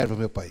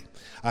meu Pai.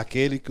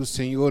 Aquele que o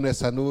Senhor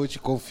nessa noite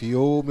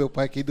confiou, meu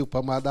Pai querido,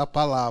 para mandar a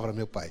palavra,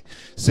 meu Pai.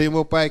 Senhor,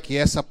 meu Pai, que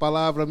essa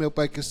palavra, meu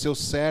Pai, que o seu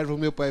servo,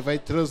 meu Pai, vai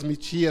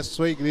transmitir à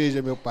sua igreja,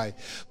 meu Pai.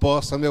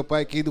 Possa, meu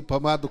Pai querido,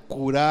 amado,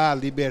 curar,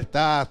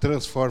 libertar,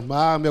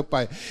 transformar, meu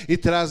Pai. E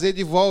trazer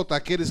de volta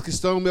aqueles que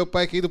estão, meu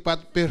Pai querido,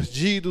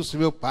 perdidos,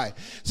 meu Pai.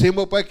 Senhor,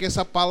 meu Pai, que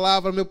essa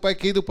palavra, meu Pai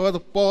querido, amado,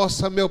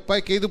 possa, meu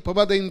Pai querido,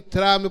 amado,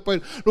 entrar, meu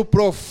Pai, no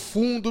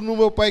profundo, no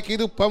meu Pai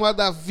querido, amado,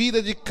 da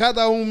vida de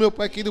cada um, meu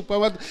Pai querido,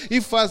 amado, e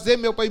fazer,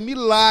 meu Pai,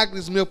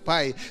 milagres, meu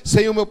Pai.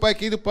 Senhor, meu Pai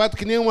querido, Pai,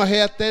 que nenhuma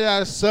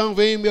retaliação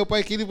vem, meu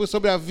Pai querido,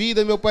 sobre a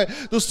vida, meu Pai,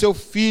 do seu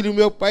filho,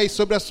 meu Pai,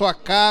 sobre a sua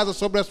casa,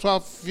 sobre a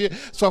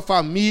sua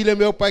família,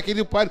 meu Pai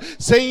querido, Pai,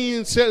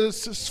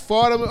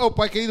 fora, meu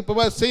Pai querido,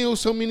 Pai, sem o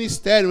seu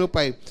ministério, meu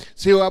Pai.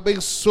 Senhor,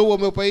 abençoa,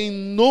 meu Pai, em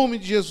nome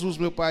de Jesus,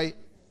 meu Pai.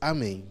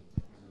 Amém.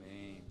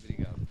 Amém.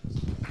 Obrigado.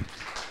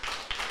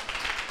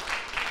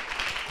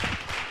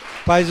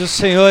 Paz do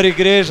Senhor,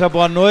 igreja,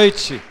 boa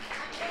noite.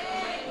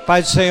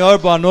 Pai do Senhor,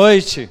 boa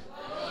noite.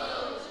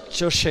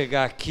 Deixa eu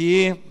chegar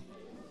aqui.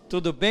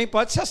 Tudo bem?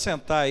 Pode se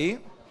assentar aí.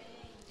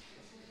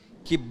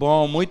 Que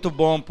bom, muito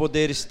bom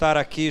poder estar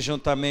aqui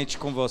juntamente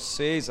com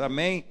vocês,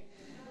 amém?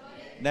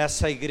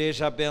 Nessa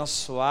igreja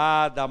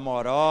abençoada,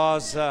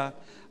 amorosa,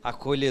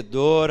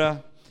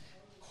 acolhedora.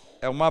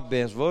 É uma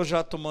bênção. Vou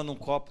já tomando um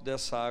copo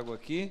dessa água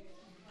aqui.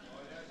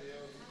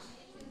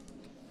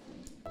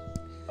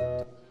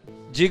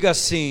 Diga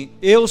assim: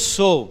 eu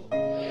sou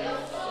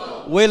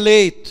o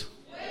eleito.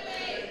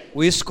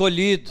 O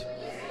escolhido,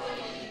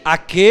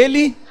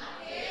 aquele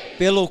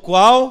pelo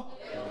qual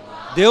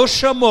Deus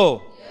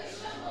chamou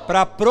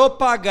para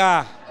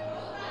propagar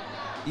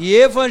e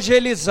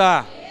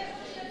evangelizar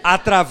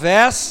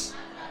através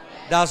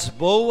das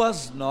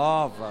boas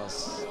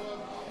novas.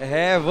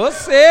 É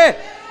você,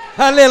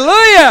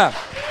 aleluia,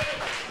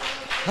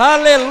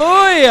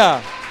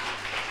 aleluia.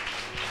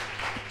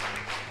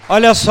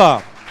 Olha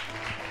só,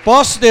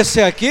 posso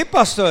descer aqui,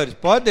 pastores?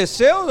 Pode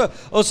descer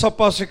ou só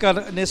posso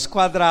ficar nesse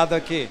quadrado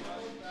aqui?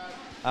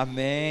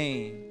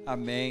 Amém,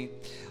 amém.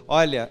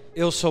 Olha,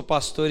 eu sou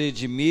pastor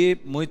Edmir,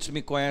 muitos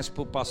me conhecem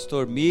por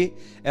pastor Mi,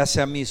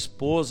 essa é a minha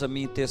esposa,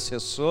 minha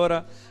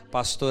intercessora,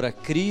 pastora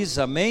Cris,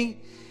 amém?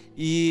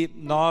 E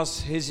nós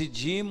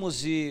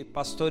residimos e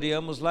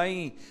pastoreamos lá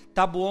em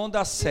Taboão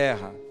da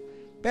Serra,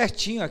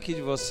 pertinho aqui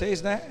de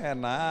vocês, né? É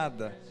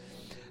nada.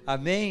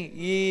 Amém?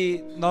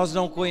 E nós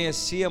não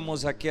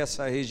conhecíamos aqui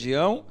essa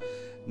região,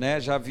 né?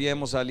 Já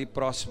viemos ali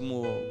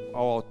próximo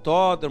ao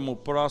autódromo,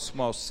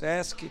 próximo ao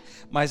Sesc,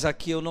 mas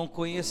aqui eu não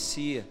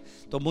conhecia.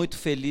 Estou muito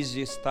feliz de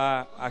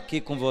estar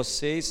aqui com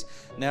vocês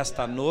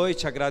nesta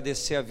noite,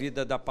 agradecer a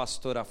vida da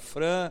pastora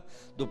Fran,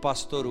 do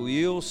pastor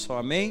Wilson,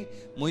 amém?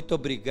 Muito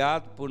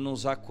obrigado por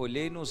nos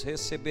acolher e nos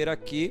receber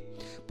aqui,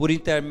 por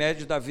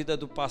intermédio da vida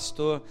do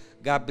pastor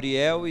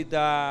Gabriel e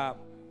da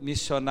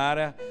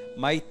missionária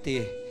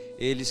Maitê.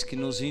 Eles que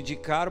nos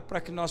indicaram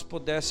para que nós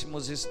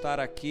pudéssemos estar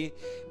aqui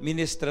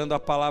ministrando a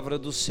palavra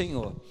do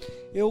Senhor.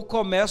 Eu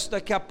começo,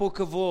 daqui a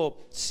pouco eu vou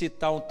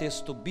citar um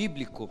texto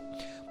bíblico,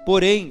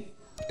 porém,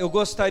 eu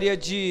gostaria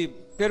de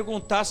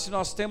perguntar se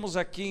nós temos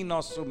aqui em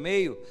nosso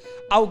meio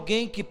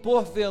alguém que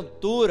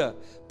porventura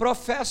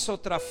professa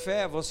outra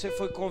fé. Você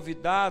foi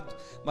convidado,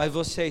 mas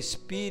você é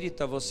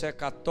espírita, você é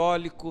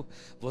católico,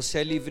 você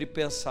é livre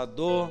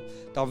pensador,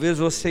 talvez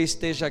você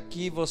esteja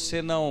aqui e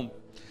você não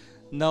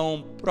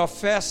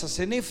professa,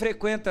 você nem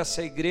frequenta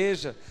essa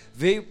igreja,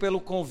 veio pelo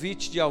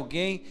convite de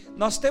alguém.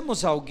 Nós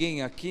temos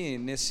alguém aqui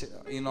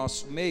em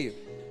nosso meio?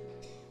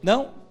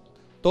 Não?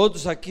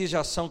 Todos aqui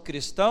já são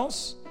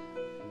cristãos?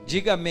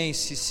 Diga amém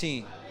se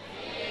sim.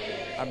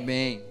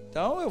 Amém.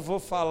 Então eu vou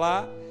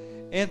falar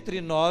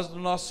entre nós do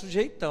nosso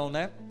jeitão,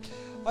 né?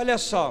 Olha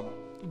só,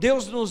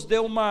 Deus nos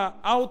deu uma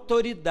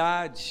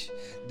autoridade,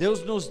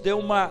 Deus nos deu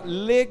uma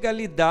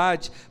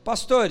legalidade.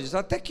 Pastores,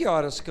 até que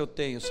horas que eu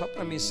tenho? Só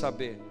para mim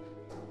saber.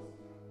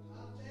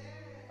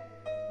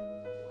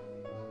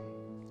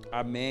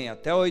 Amém,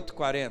 até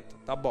 8h40,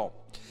 tá bom.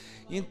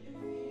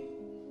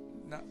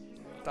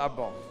 Tá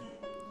bom.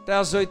 Até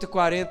as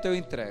 8h40 eu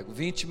entrego.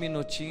 20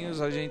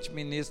 minutinhos a gente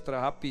ministra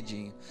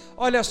rapidinho.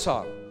 Olha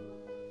só.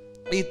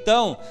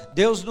 Então,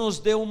 Deus nos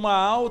deu uma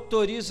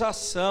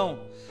autorização.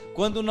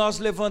 Quando nós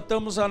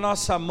levantamos a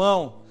nossa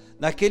mão,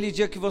 naquele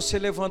dia que você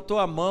levantou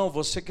a mão,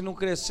 você que não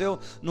cresceu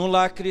num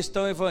lar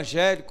cristão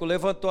evangélico,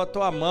 levantou a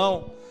tua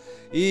mão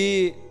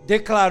e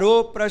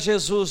declarou para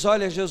Jesus: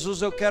 olha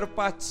Jesus, eu quero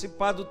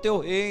participar do teu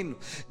reino.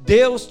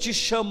 Deus te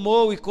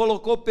chamou e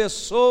colocou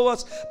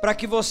pessoas para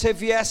que você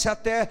viesse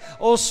até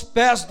os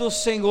pés do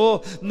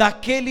Senhor.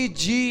 Naquele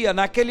dia,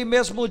 naquele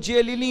mesmo dia,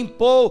 Ele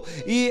limpou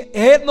e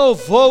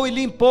renovou e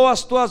limpou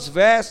as tuas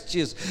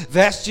vestes,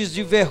 vestes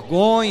de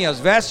vergonhas,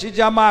 vestes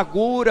de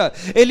amargura.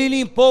 Ele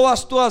limpou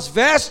as tuas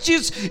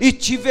vestes e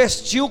te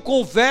vestiu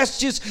com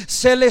vestes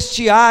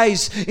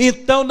celestiais.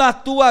 Então na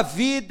tua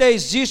vida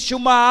existe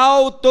uma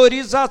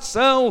autorização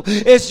autorização,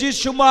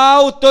 existe uma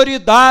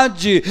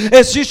autoridade,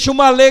 existe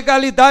uma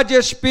legalidade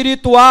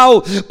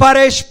espiritual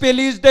para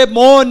expelir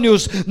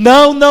demônios.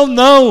 Não, não,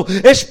 não.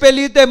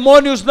 Expelir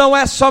demônios não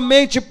é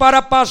somente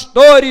para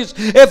pastores,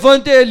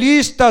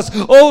 evangelistas,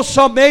 ou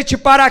somente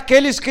para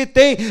aqueles que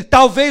têm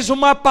talvez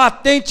uma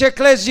patente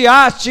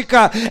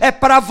eclesiástica. É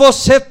para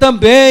você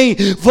também,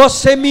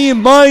 você, minha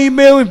irmã e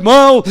meu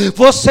irmão,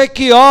 você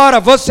que ora,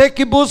 você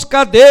que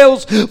busca a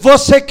Deus,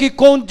 você que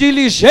com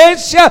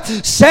diligência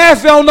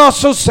serve ao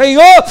nosso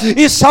Senhor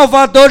e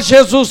Salvador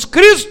Jesus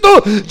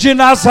Cristo de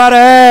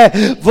Nazaré.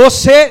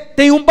 Você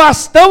tem um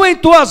bastão em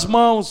tuas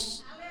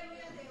mãos,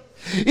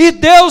 e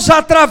Deus,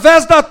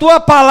 através da tua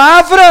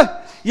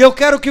palavra, e eu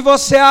quero que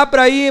você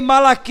abra aí em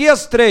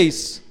Malaquias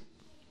 3.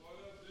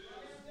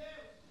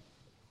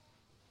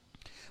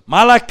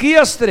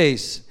 Malaquias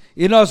 3,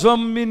 e nós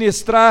vamos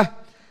ministrar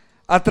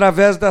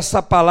através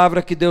dessa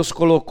palavra que Deus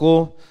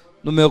colocou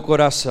no meu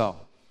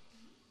coração.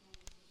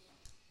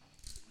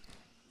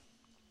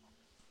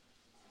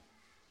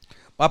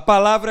 Uma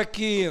palavra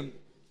que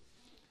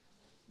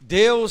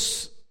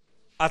Deus,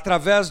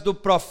 através do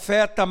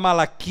profeta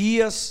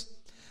Malaquias,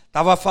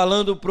 estava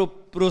falando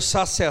para os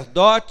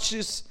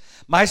sacerdotes,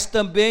 mas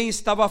também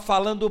estava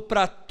falando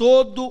para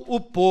todo o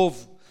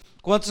povo.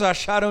 Quantos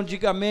acharam?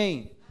 Diga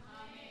amém.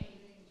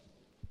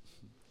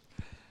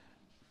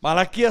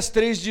 Malaquias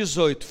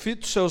 3,18,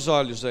 fita os seus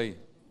olhos aí.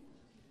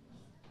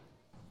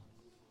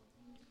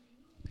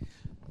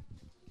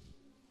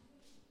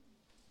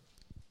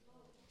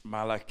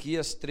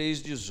 Malaquias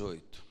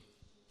 3,18.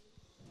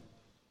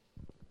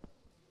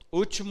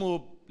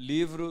 Último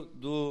livro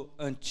do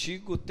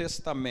Antigo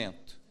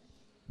Testamento.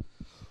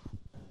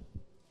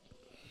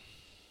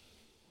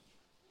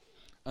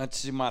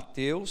 Antes de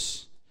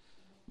Mateus,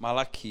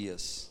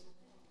 Malaquias.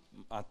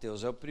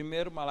 Mateus é o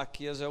primeiro,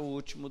 Malaquias é o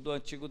último do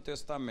Antigo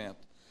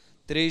Testamento.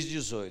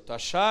 3,18.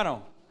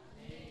 Acharam?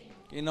 Amém.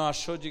 Quem não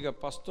achou, diga,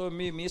 pastor,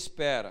 me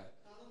espera.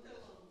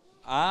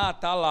 Ah,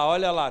 tá lá,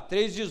 olha lá,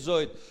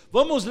 3,18.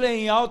 Vamos ler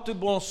em alto e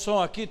bom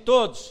som aqui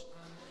todos?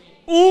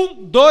 Amém.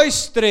 1,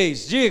 2,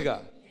 3,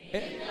 diga.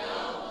 Então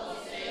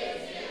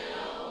vocês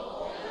verão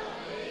outra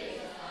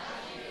vez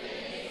a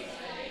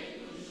diferença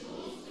entre o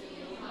justo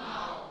e o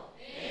mal,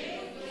 entre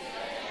o que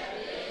serve a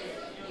Deus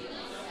e o que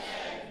não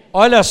serve.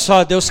 Olha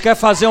só, Deus quer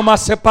fazer uma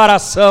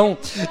separação,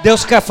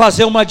 Deus quer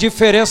fazer uma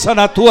diferença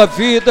na tua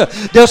vida,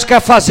 Deus quer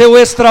fazer o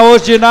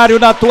extraordinário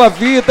na tua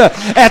vida.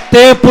 É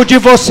tempo de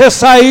você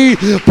sair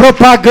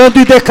propagando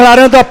e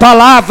declarando a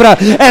palavra,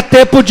 é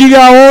tempo de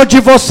aonde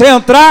você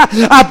entrar,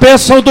 a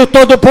bênção do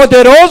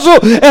Todo-Poderoso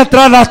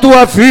entrar na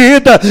tua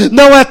vida.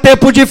 Não é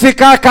tempo de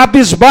ficar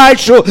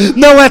cabisbaixo,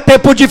 não é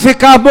tempo de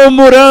ficar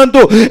murmurando.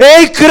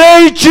 Ei,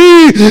 crente,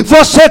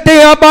 você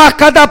tem a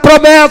marca da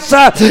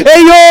promessa.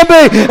 Ei,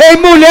 homem, ei,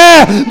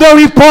 mulher, não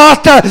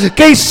importa,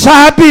 quem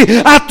sabe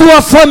a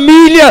tua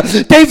família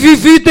tem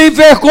vivido em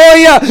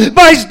vergonha,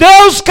 mas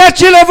Deus quer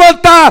te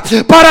levantar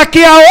para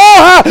que a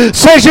honra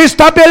seja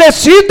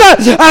estabelecida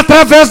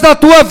através da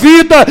tua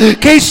vida.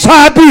 Quem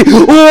sabe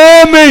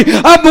o homem,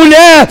 a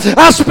mulher,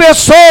 as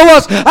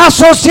pessoas, a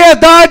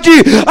sociedade,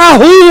 a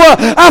rua,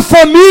 a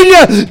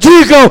família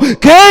digam: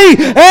 quem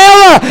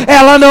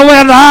ela não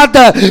é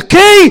nada,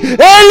 quem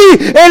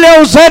ele é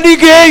um Zé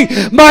Ninguém,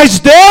 mas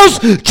Deus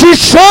te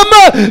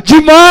chama de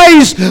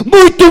mais,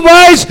 muito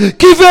mais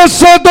que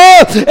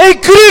vencedor em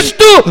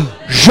Cristo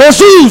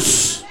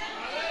Jesus.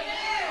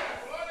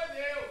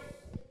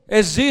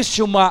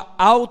 Existe uma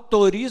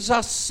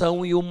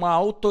autorização e uma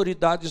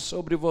autoridade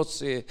sobre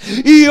você.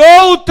 E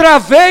outra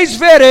vez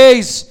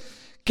vereis.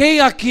 Quem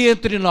aqui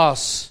entre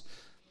nós,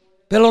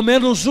 pelo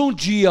menos um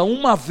dia,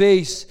 uma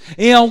vez,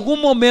 em algum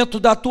momento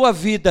da tua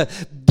vida,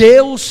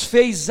 Deus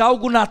fez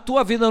algo na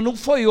tua vida? Não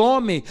foi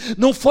homem,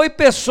 não foi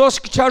pessoas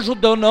que te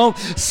ajudou, não.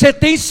 Você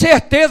tem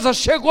certeza,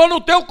 chegou no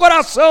teu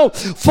coração,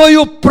 foi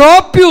o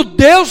próprio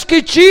Deus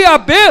que te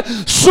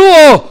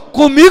abençoou.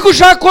 Comigo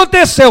já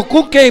aconteceu.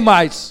 Com quem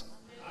mais?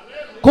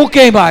 Com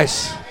quem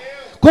mais?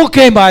 Com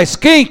quem mais?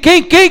 Quem?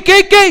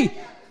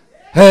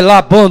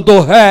 Relabondo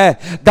ré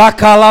da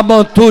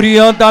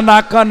calamanturianda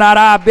na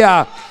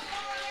Canarábia.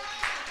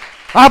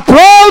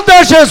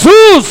 Aplauda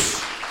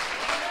Jesus!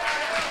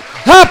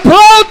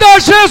 Aplauda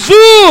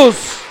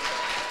Jesus!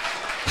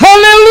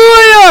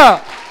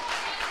 Aleluia!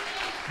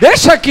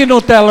 Deixa aqui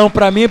no telão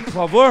para mim, por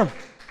favor.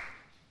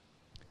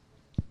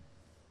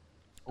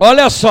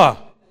 Olha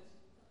só.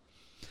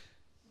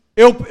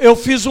 Eu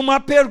fiz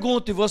uma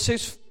pergunta e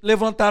vocês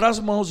levantaram as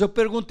mãos. Eu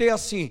perguntei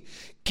assim: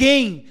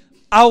 quem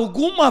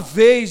alguma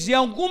vez, em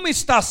alguma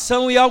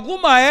estação, em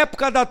alguma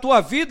época da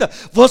tua vida,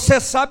 você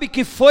sabe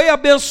que foi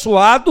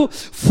abençoado,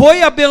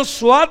 foi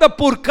abençoada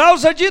por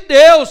causa de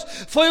Deus,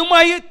 foi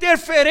uma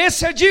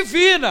interferência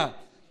divina?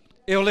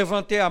 Eu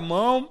levantei a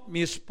mão,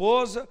 minha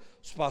esposa,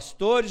 os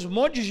pastores, um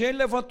monte de gente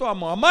levantou a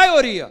mão, a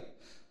maioria,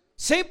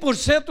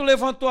 100%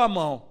 levantou a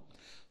mão.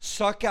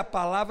 Só que a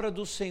palavra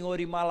do Senhor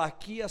em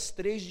Malaquias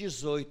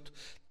 3,18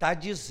 está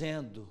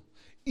dizendo: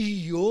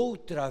 e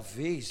outra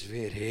vez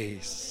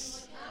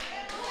vereis.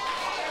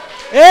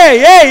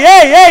 Ei, ei,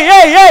 ei, ei,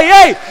 ei, ei,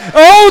 ei,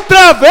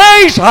 outra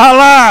vez,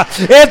 ralá,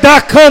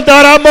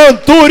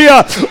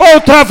 edacandaramanturia,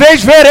 outra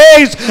vez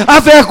vereis, a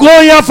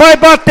vergonha vai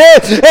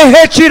bater, é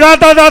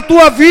retirada da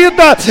tua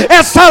vida,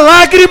 essa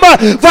lágrima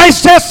vai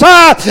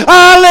cessar,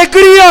 a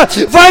alegria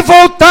vai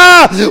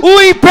voltar,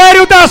 o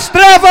império das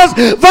trevas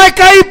vai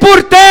cair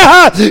por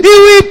terra, e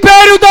o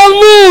império da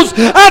luz,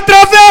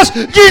 através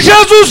de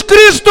Jesus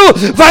Cristo,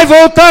 vai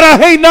voltar a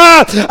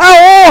reinar, a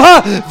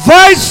honra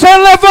vai ser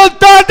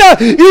levantada,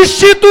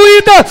 instituída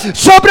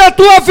sobre a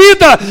tua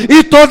vida,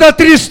 e toda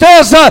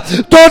tristeza,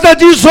 toda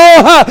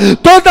desonra,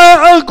 toda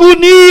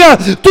agonia,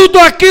 tudo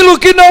aquilo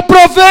que não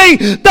provém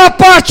da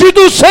parte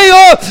do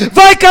Senhor,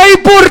 vai cair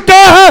por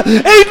terra,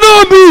 em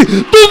nome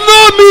do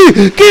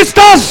nome que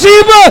está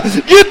acima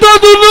de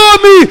todo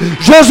nome,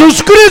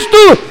 Jesus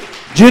Cristo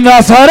de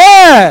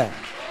Nazaré.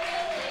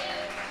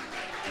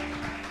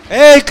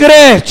 Ei,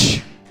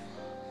 crente,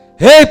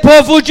 ei,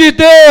 povo de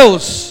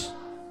Deus,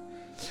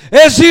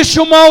 existe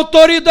uma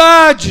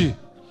autoridade.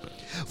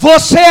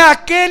 Você é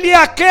aquele e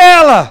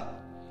aquela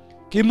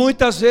que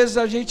muitas vezes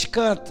a gente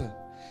canta.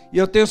 E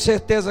eu tenho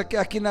certeza que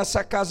aqui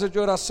nessa casa de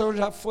oração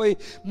já foi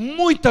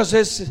muitas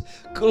vezes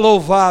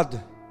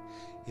louvado.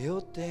 Eu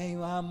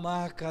tenho a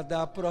marca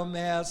da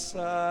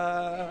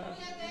promessa.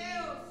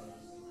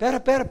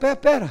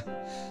 Pera.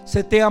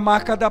 Você tem a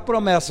marca da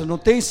promessa, não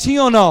tem, sim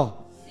ou não?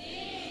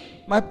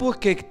 Sim. Mas por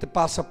que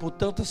passa por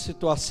tanta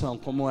situação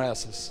como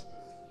essas?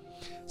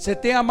 Você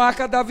tem a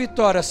marca da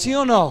vitória, sim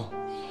ou não?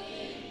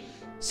 Sim.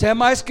 Você é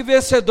mais que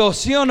vencedor,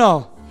 sim ou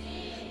não?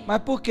 Sim.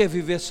 Mas por que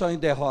viver só em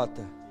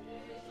derrota?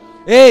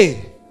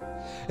 Ei,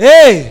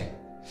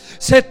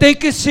 você tem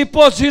que se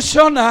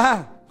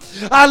posicionar.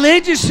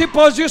 Além de se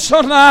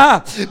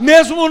posicionar,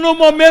 mesmo no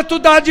momento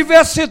da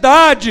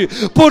adversidade,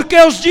 porque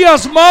os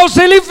dias maus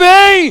ele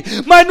vem,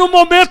 mas no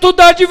momento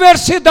da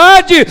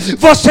adversidade,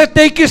 você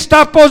tem que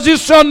estar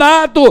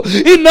posicionado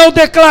e não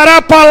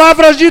declarar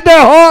palavras de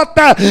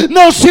derrota,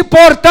 não se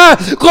portar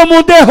como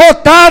um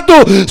derrotado.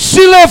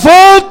 Se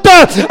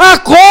levanta,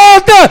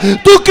 acorda,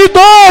 tu que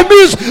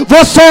dormes,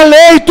 você é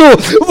eleito,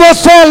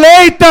 você é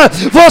eleita,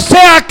 você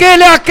é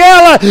aquele e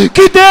aquela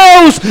que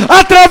Deus,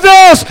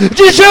 através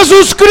de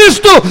Jesus Cristo,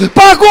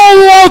 pagou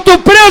um alto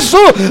preço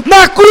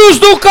na cruz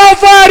do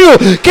Calvário.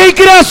 Quem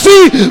crê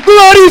assim,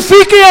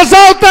 glorifica e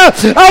exalta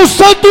ao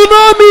santo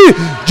nome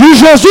de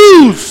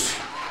Jesus.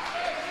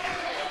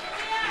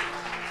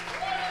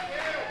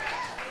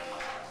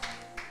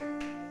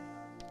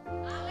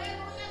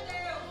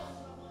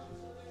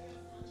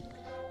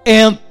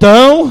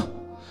 Então,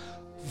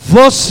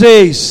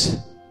 vocês,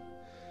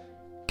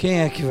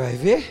 quem é que vai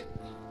ver?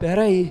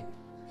 Espera aí.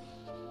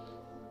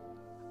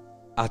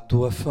 A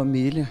tua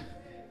família,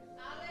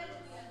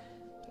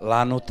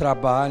 lá no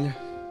trabalho,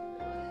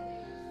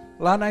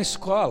 lá na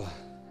escola,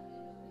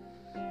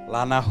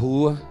 lá na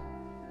rua,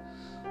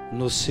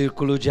 no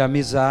círculo de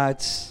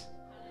amizades.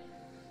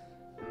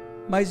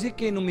 Mas e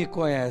quem não me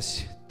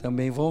conhece?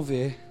 Também vão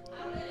ver.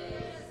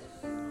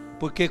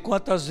 Porque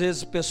quantas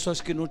vezes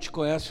pessoas que não te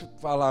conhecem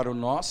falaram: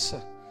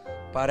 nossa,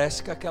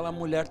 parece que aquela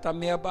mulher está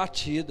meio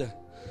abatida.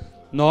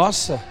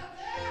 Nossa,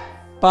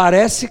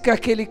 parece que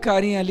aquele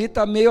carinha ali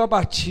está meio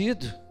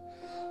abatido.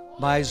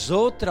 Mas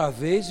outra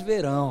vez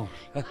verão.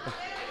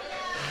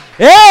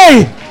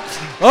 Ei!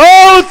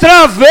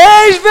 Outra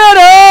vez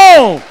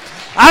verão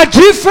a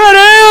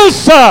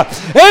diferença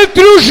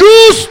entre o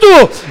justo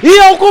e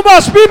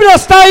algumas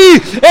Bíblias está aí,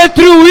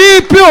 entre o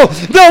ímpio.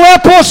 Não é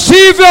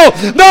possível,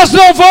 nós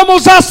não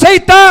vamos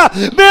aceitar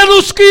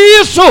menos que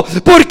isso,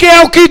 porque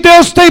é o que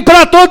Deus tem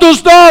para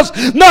todos nós.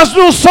 Nós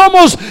não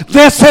somos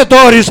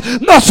vencedores,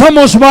 nós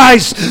somos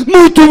mais,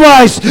 muito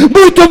mais,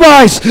 muito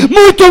mais,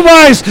 muito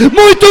mais,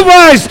 muito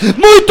mais,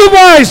 muito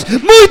mais,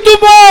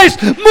 muito mais,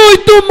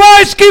 muito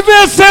mais que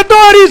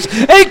vencedores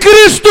em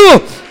Cristo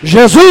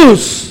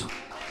Jesus.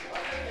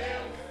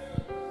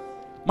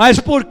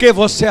 Mas por que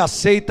você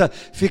aceita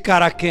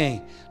ficar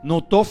aquém? Não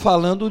estou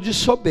falando de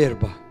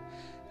soberba.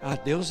 Ah,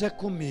 Deus é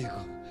comigo,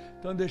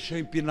 então deixa eu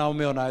empinar o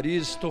meu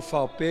nariz,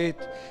 estufar o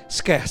peito.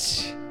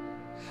 Esquece.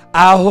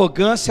 A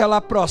arrogância,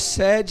 ela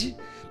precede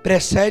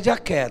a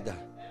queda.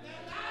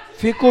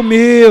 Fica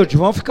humilde,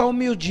 vamos ficar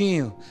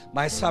humildinho,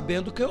 mas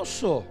sabendo que eu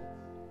sou.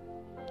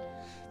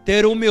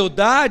 Ter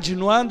humildade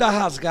não é andar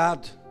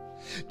rasgado.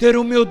 Ter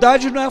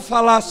humildade não é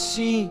falar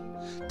assim,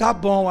 tá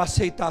bom,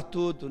 aceitar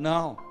tudo,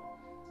 não.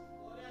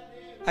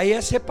 Aí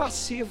é ser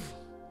passivo.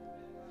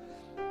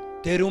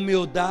 Ter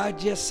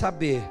humildade é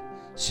saber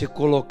se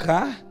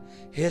colocar,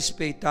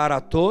 respeitar a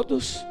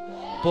todos,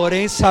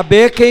 porém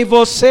saber quem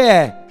você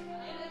é.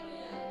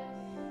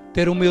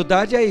 Ter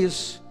humildade é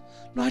isso.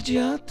 Não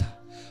adianta.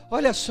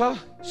 Olha só,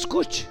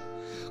 escute.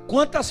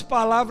 Quantas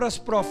palavras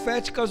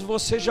proféticas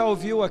você já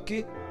ouviu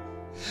aqui?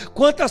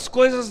 Quantas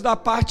coisas da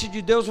parte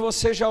de Deus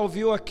você já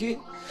ouviu aqui?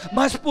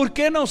 Mas por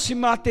que não se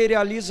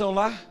materializam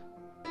lá?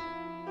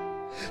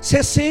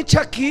 Você sente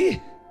aqui,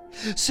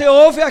 você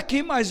ouve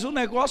aqui, mas o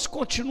negócio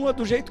continua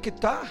do jeito que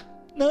está?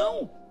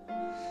 Não,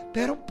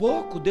 espera um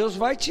pouco, Deus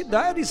vai te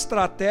dar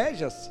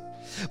estratégias,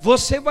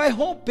 você vai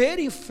romper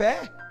em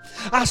fé.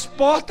 as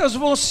portas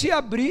vão se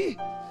abrir.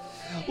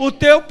 O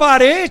teu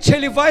parente,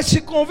 ele vai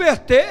se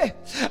converter,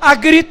 a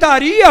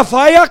gritaria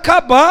vai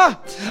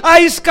acabar,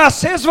 a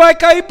escassez vai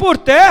cair por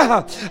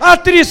terra, a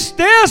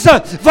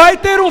tristeza vai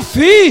ter um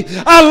fim,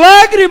 a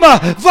lágrima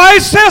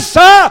vai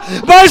cessar,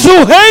 mas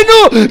o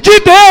reino de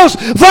Deus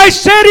vai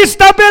ser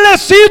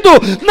estabelecido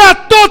na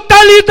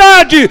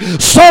totalidade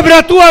sobre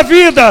a tua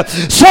vida,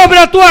 sobre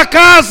a tua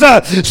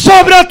casa,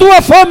 sobre a tua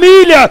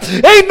família,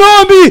 em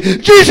nome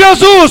de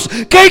Jesus.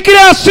 Quem crê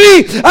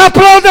assim,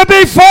 aplauda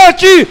bem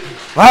forte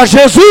a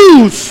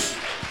Jesus.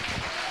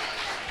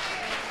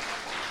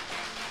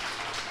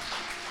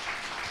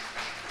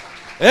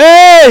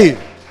 Ei,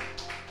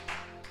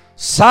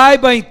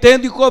 saiba,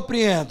 entenda e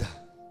compreenda.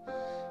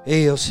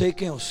 Ei, eu sei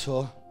quem eu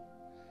sou.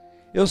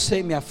 Eu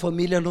sei, minha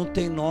família não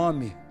tem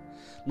nome,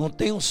 não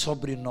tem um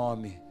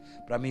sobrenome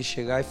para mim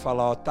chegar e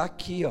falar, ó, tá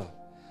aqui, ó.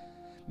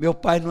 Meu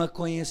pai não é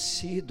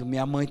conhecido,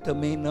 minha mãe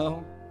também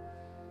não.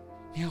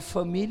 Minha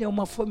família é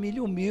uma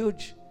família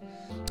humilde.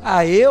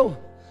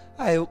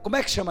 Como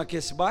é que chama aqui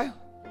esse bairro?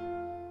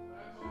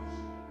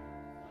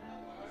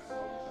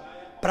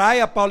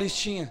 Praia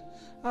Paulistinha.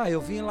 Eu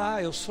vim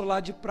lá, eu sou lá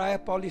de Praia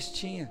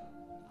Paulistinha.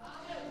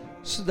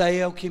 Isso daí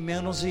é o que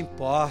menos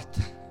importa.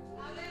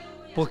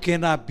 Porque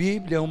na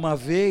Bíblia, uma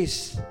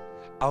vez,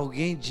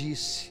 alguém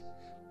disse,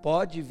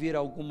 pode vir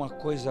alguma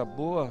coisa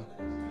boa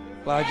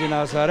lá de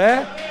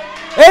Nazaré?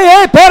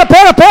 Ei, pera,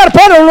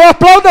 não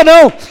aplauda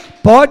não.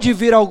 Pode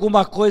vir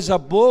alguma coisa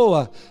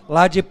boa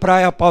lá de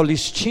Praia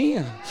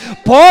Paulistinha?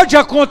 Pode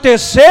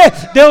acontecer,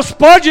 Deus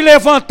pode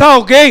levantar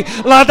alguém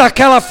lá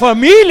daquela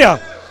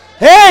família?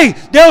 Ei,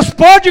 Deus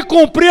pode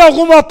cumprir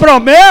alguma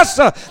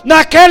promessa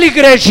naquela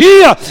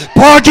igrejinha?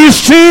 Pode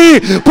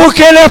sim,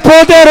 porque Ele é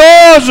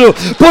poderoso,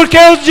 porque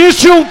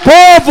existe um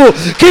povo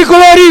que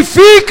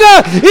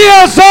glorifica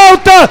e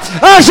exalta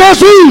a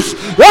Jesus,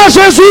 a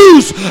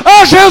Jesus,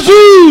 a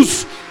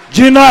Jesus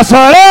de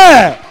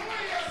Nazaré.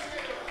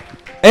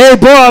 Ei,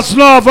 boas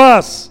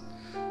novas,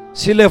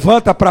 se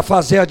levanta para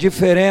fazer a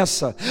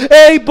diferença.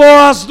 Ei,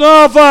 boas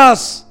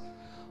novas,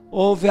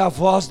 ouve a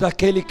voz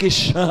daquele que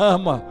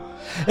chama.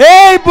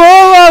 Ei,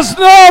 boas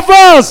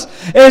novas,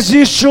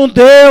 existe um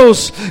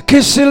Deus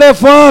que se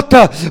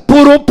levanta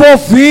por um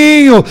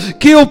povinho,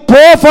 que o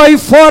povo aí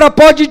fora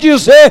pode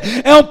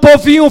dizer, é um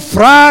povinho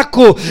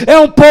fraco, é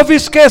um povo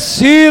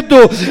esquecido,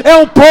 é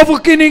um povo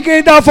que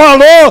ninguém dá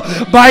valor,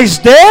 mas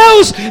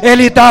Deus,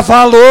 Ele dá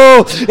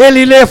valor,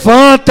 Ele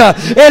levanta,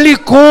 Ele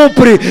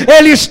cumpre,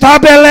 Ele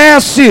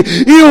estabelece,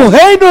 e o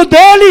reino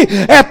dEle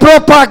é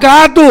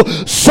propagado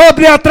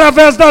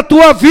através da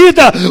tua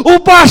vida. O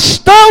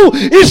bastão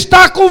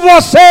está com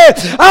você,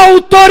 a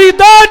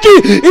autoridade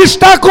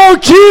está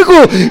contigo,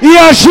 e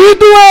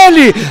agindo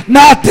Ele,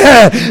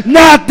 nada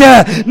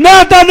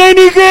nem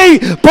ninguém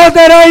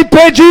poderá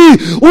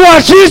impedir o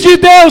agir de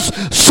Deus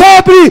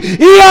sobre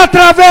e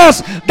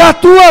através da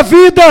tua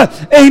vida,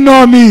 em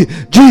nome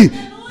de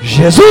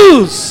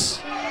Jesus.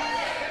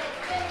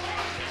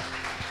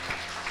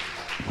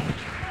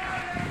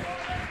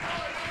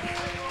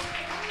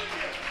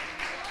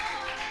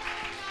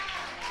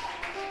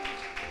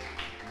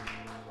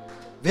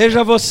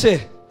 Veja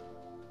você,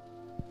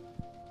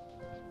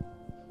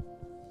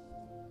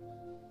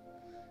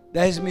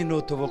 10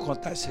 minutos eu vou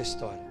contar essa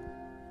história.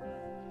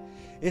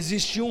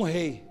 Existia um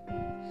rei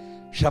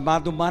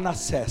chamado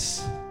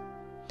Manassés.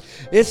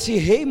 Esse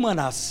rei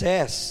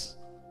Manassés,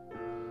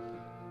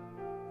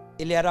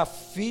 ele era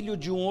filho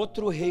de um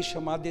outro rei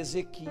chamado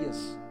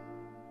Ezequias.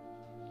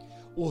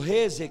 O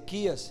rei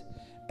Ezequias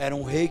era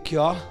um rei que,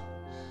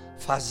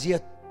 fazia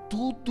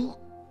tudo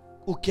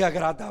o que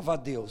agradava a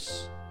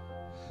Deus.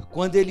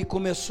 Quando ele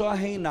começou a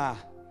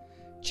reinar,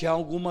 tinha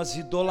algumas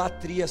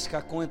idolatrias que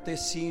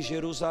aconteciam em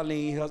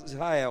Jerusalém, em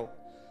Israel.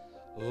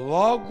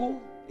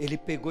 Logo, ele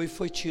pegou e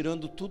foi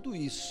tirando tudo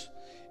isso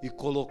e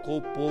colocou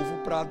o povo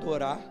para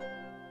adorar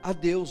a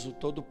Deus, o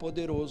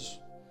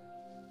Todo-Poderoso,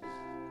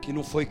 que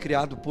não foi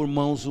criado por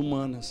mãos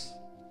humanas.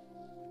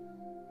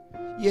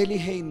 E ele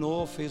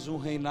reinou, fez um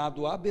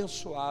reinado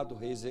abençoado, o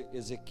rei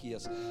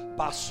Ezequias.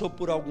 Passou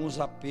por alguns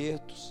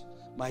apertos,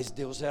 mas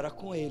Deus era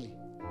com ele.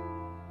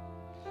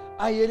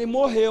 Aí ele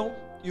morreu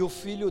e o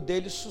filho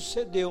dele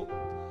sucedeu.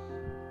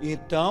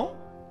 Então,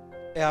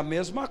 é a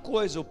mesma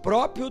coisa. O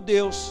próprio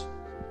Deus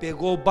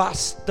pegou o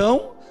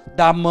bastão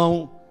da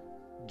mão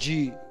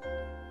de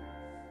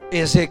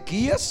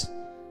Ezequias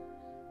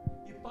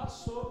e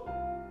passou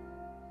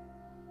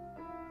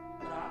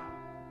para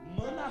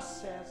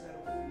Manassés, era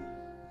o filho.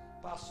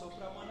 Passou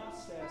para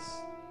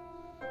Manassés.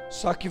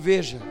 Só que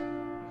veja,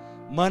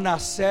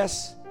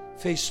 Manassés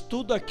fez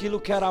tudo aquilo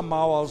que era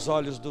mal aos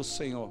olhos do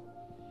Senhor.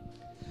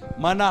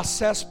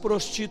 Manassés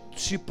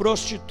se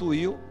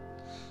prostituía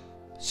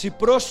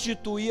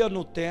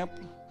no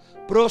templo,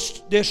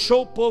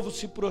 deixou o povo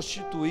se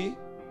prostituir,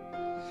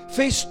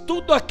 fez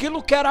tudo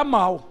aquilo que era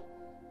mal.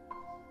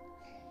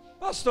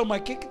 Pastor, mas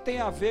o que tem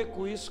a ver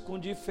com isso, com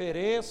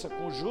diferença,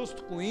 com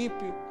justo, com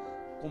ímpio,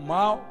 com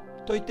mal?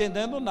 Não estou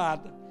entendendo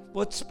nada,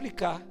 vou te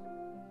explicar.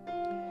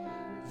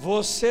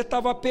 Você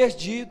estava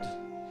perdido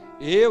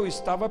Eu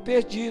estava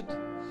perdido.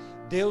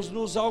 Deus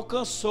nos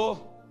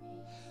alcançou.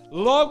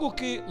 Logo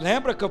que,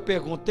 lembra que eu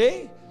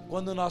perguntei?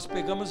 Quando nós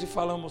pegamos e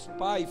falamos,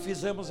 Pai,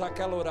 fizemos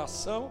aquela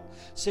oração,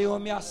 Senhor,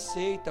 me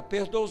aceita,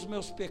 perdoa os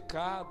meus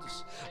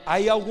pecados.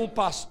 Aí algum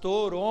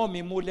pastor,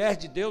 homem, mulher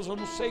de Deus, eu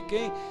não sei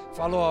quem,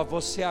 falou, ó,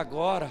 você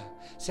agora,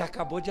 você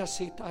acabou de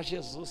aceitar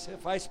Jesus, você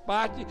faz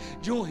parte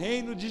de um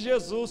reino de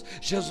Jesus.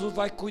 Jesus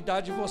vai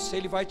cuidar de você,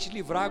 Ele vai te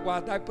livrar,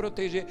 guardar e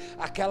proteger.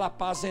 Aquela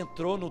paz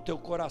entrou no teu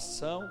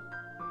coração.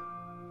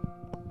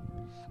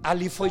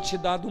 Ali foi te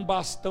dado um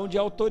bastão de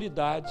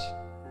autoridade.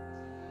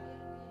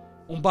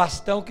 Um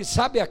bastão que,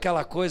 sabe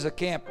aquela coisa,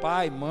 quem é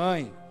pai,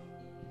 mãe,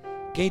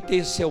 quem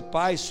tem seu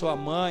pai, sua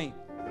mãe,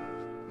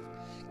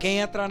 quem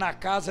entra na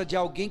casa de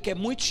alguém que é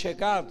muito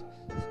chegado,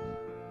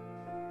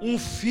 um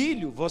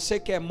filho, você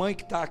que é mãe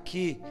que está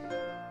aqui,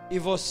 e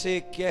você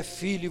que é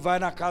filho e vai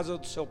na casa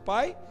do seu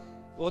pai,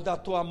 ou da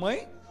tua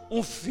mãe,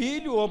 um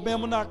filho, ou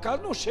mesmo na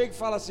casa, não chega e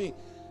fala assim,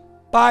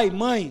 pai,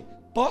 mãe,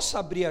 posso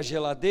abrir a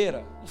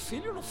geladeira? O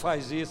filho não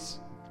faz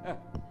isso.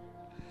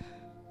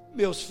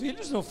 Meus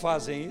filhos não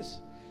fazem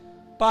isso.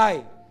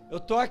 Pai, eu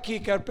estou aqui,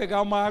 quero pegar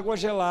uma água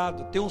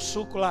gelada, tem um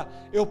suco lá,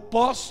 eu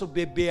posso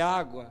beber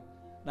água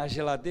na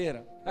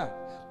geladeira?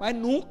 Mas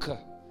nunca,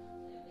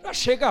 já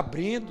chega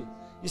abrindo,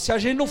 e se a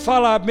gente não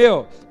falar,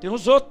 meu, tem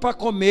uns outros para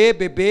comer,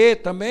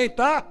 beber também,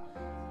 tá?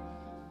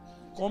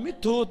 Come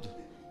tudo,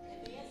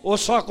 ou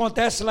só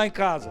acontece lá em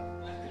casa?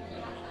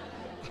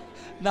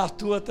 Na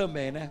tua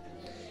também, né?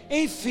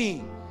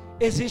 Enfim,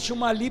 existe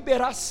uma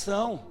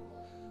liberação,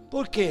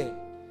 por quê?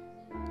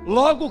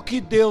 Logo que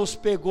Deus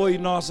pegou e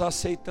nós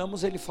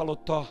aceitamos, Ele falou,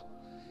 Tó,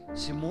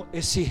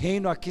 esse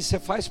reino aqui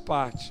você faz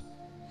parte,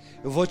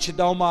 eu vou te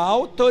dar uma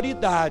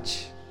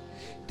autoridade,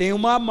 tem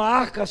uma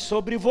marca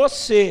sobre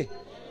você,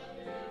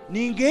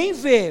 ninguém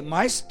vê,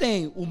 mas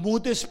tem, o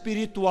mundo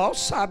espiritual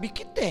sabe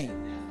que tem,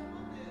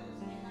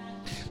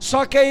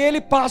 só que aí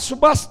Ele passa o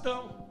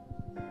bastão.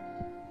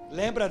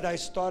 Lembra da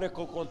história que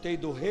eu contei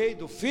do rei,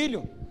 do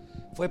filho?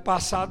 Foi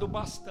passado o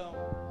bastão.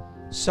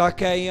 Só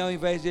que aí, ao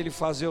invés de ele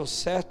fazer o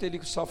certo,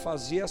 ele só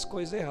fazia as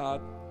coisas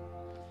erradas.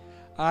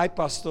 Ai,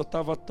 pastor,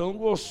 estava tão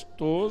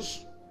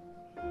gostoso.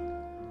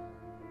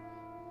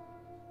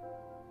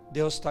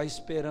 Deus está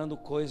esperando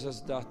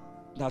coisas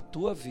da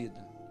tua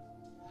vida.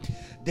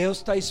 Deus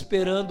está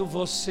esperando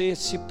você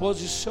se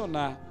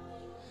posicionar.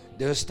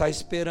 Deus está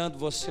esperando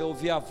você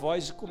ouvir a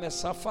voz e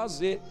começar a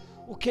fazer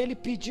o que Ele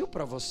pediu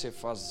para você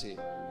fazer.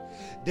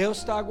 Deus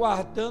está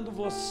aguardando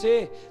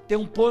você ter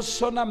um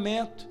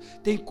posicionamento.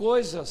 Tem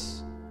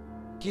coisas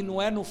que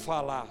não é no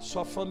falar.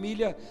 Sua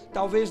família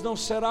talvez não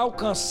será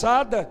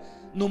alcançada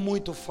no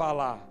muito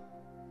falar.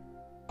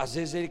 Às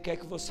vezes Ele quer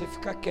que você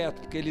fique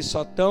quieto, porque eles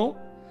só estão,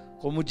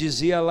 como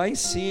dizia lá em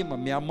cima,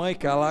 minha mãe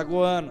que é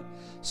alagoana,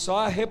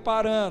 só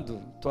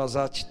reparando tuas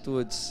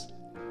atitudes.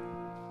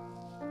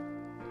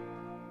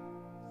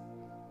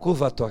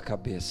 Curva a tua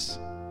cabeça.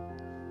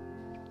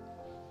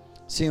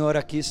 Senhor,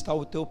 aqui está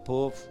o teu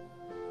povo,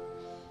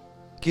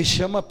 que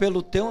chama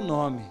pelo teu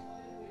nome.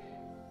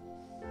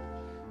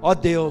 Ó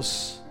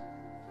Deus,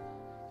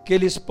 que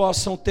eles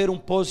possam ter um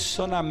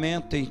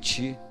posicionamento em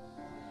Ti,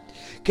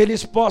 que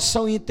eles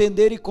possam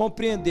entender e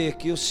compreender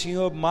que o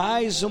Senhor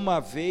mais uma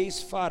vez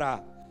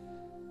fará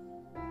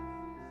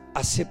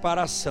a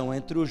separação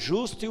entre o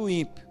justo e o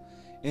ímpio,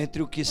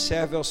 entre o que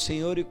serve ao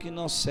Senhor e o que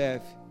não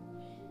serve.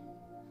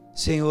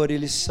 Senhor,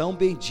 eles são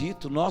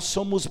benditos, nós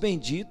somos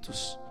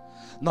benditos,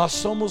 nós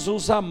somos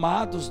os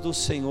amados do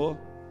Senhor.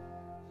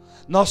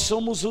 Nós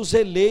somos os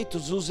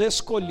eleitos, os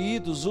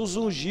escolhidos, os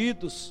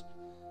ungidos.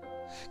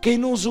 Quem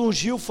nos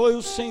ungiu foi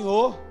o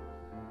Senhor.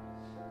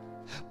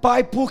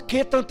 Pai, por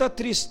que tanta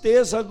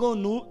tristeza,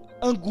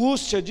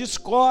 angústia,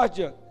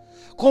 discórdia,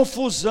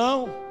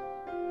 confusão?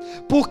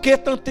 Por que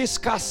tanta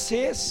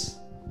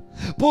escassez?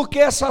 Por que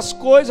essas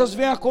coisas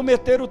vêm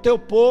acometer o teu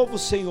povo,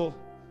 Senhor?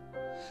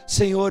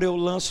 Senhor, eu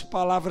lanço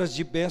palavras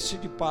de bênção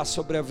e de paz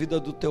sobre a vida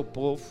do teu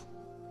povo.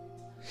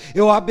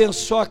 Eu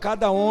abençoo a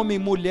cada homem,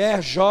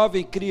 mulher,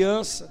 jovem,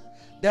 criança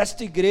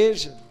desta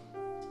igreja,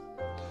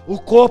 o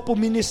corpo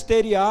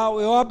ministerial.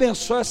 Eu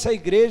abençoo essa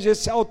igreja,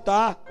 esse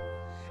altar,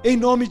 em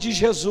nome de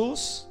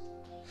Jesus.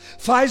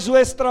 Faz o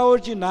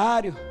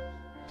extraordinário,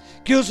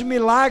 que os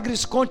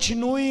milagres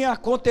continuem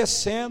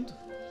acontecendo,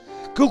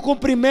 que o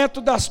cumprimento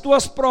das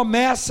tuas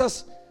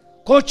promessas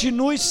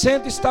continue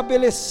sendo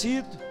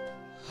estabelecido.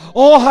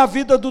 Honra a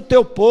vida do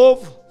teu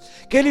povo,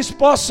 que eles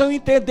possam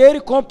entender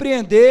e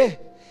compreender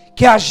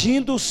que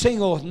agindo o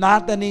Senhor,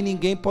 nada nem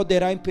ninguém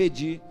poderá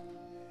impedir.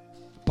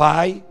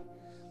 Pai,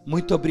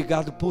 muito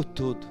obrigado por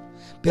tudo,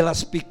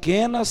 pelas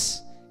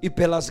pequenas e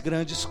pelas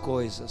grandes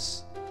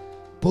coisas,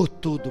 por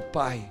tudo,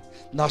 Pai,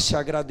 nós te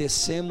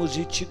agradecemos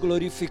e te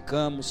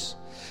glorificamos.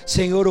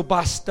 Senhor, o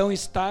bastão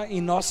está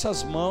em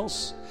nossas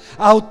mãos,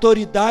 a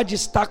autoridade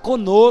está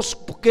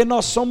conosco, porque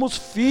nós somos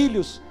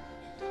filhos,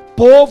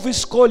 povo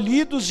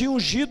escolhidos e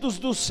ungidos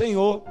do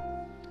Senhor.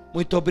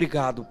 Muito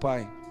obrigado,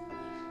 Pai.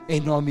 Em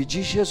nome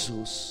de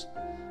Jesus,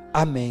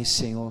 amém,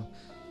 Senhor,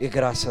 e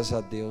graças a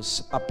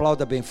Deus.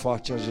 Aplauda bem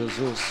forte a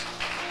Jesus,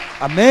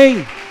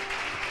 amém.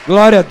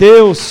 Glória a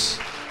Deus.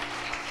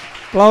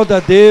 Aplauda a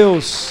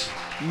Deus.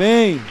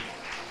 Amém.